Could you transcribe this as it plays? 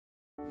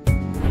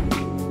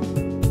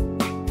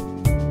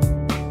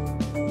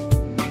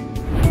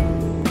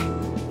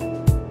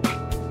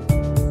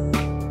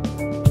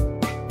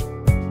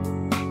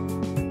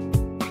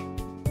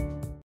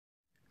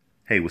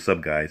Hey, what's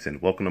up guys,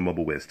 and welcome to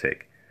Mobile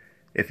WizTech.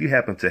 If you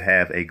happen to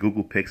have a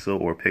Google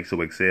Pixel or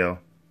Pixel XL,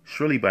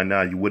 surely by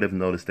now you would have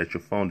noticed that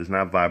your phone does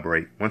not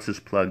vibrate once it's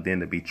plugged in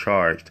to be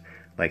charged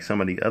like some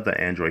of the other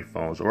Android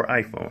phones or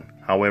iPhone.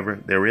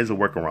 However, there is a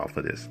workaround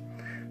for this.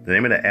 The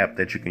name of the app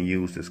that you can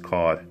use is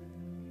called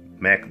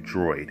Mac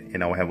Droid,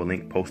 and I will have a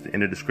link posted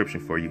in the description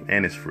for you,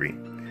 and it's free.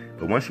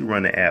 But once you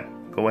run the app,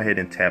 go ahead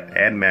and tap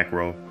Add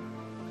Macro,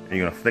 and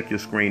you're going to flick your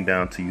screen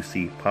down till you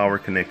see Power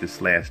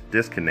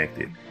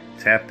Connected/Disconnected.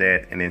 Tap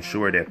that and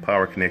ensure that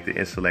Power Connected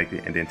is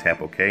selected, and then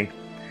tap OK.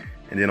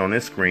 And then on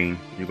this screen,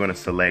 you're going to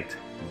select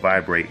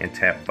Vibrate and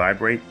tap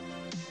Vibrate.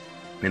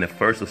 And the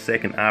first or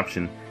second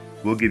option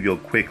will give you a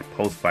quick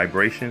post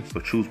vibration, so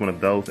choose one of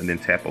those and then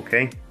tap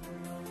OK.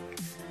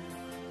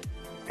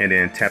 And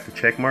then tap the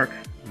check mark.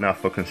 Now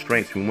for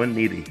constraints, we wouldn't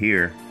need it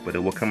here, but it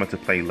will come into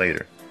play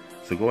later.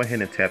 So go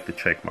ahead and tap the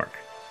check mark.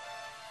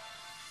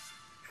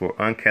 For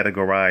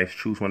uncategorized,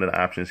 choose one of the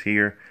options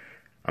here.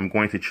 I'm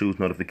going to choose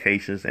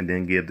notifications and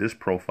then give this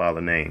profile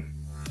a name.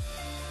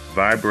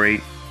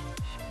 Vibrate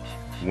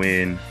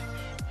when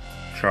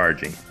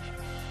charging.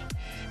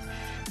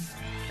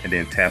 And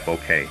then tap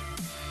OK.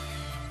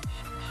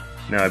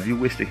 Now if you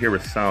wish to hear a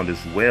sound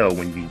as well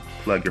when you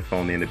plug your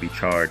phone in to be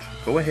charged,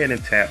 go ahead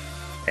and tap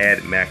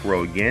Add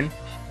Macro again.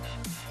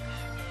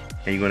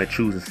 And you're going to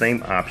choose the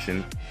same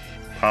option,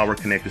 Power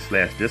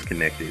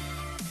Connected/Disconnected.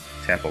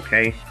 Tap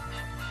OK.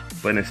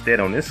 But instead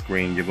on this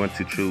screen, you're going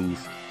to choose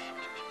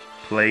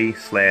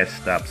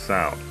Play/Stop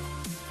Sound,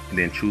 and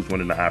then choose one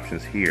of the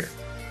options here.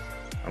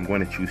 I'm going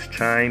to choose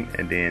Chime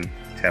and then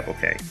tap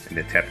OK, and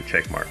then tap the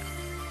check mark.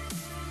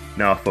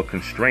 Now for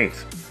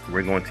constraints,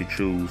 we're going to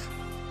choose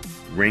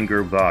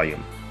Ringer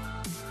Volume,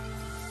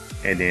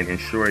 and then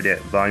ensure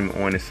that volume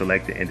on is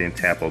selected, and then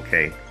tap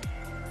OK.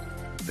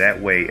 That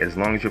way, as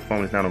long as your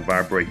phone is not on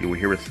vibrate, you will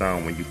hear a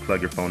sound when you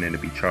plug your phone in to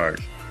be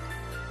charged.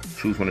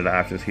 Choose one of the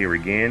options here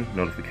again,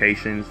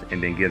 notifications,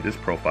 and then give this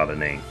profile a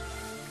name.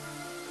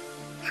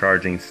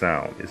 Charging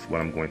sound is what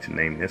I'm going to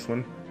name this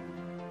one,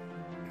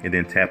 and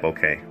then tap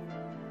OK.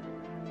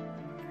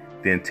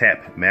 Then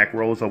tap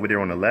macros over there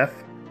on the left,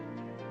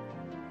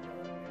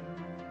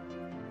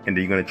 and then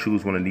you're going to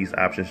choose one of these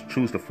options.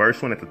 Choose the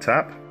first one at the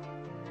top,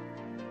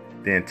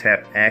 then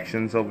tap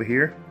actions over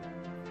here,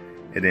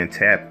 and then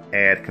tap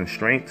add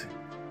constraint,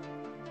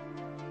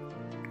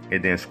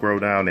 and then scroll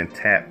down and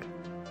tap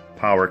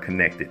Power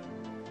Connected,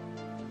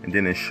 and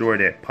then ensure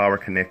that Power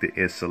Connected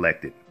is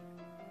selected,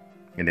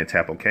 and then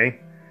tap OK.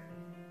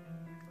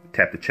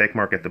 Tap the check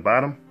mark at the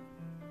bottom,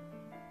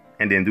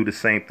 and then do the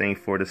same thing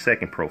for the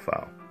second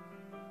profile.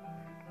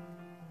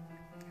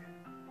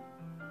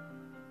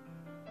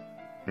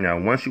 Now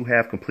once you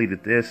have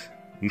completed this,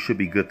 you should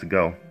be good to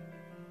go.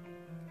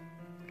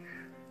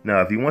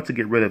 Now if you want to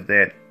get rid of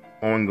that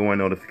ongoing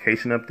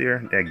notification up there,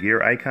 that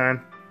gear icon,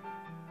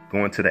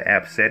 go into the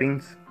app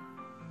settings,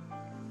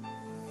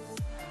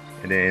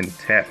 and then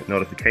tap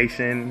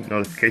notification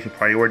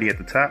priority at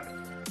the top,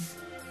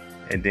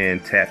 and then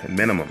tap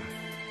minimum.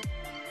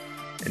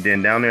 And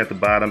then down there at the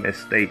bottom it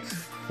states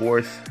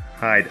force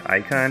hide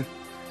icon.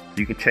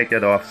 You can check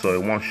that off so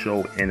it won't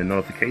show in the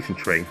notification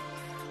tray.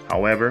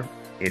 However,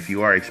 if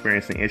you are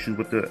experiencing issues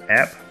with the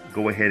app,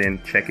 go ahead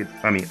and uncheck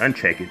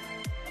it.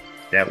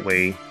 That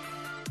way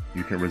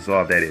you can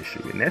resolve that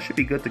issue, and that should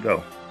be good to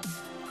go.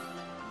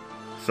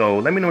 So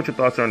let me know what your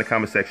thoughts are in the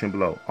comment section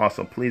below.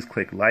 Also, please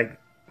click like,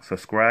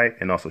 subscribe,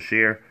 and also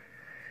share.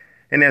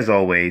 And as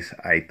always,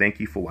 I thank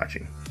you for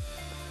watching.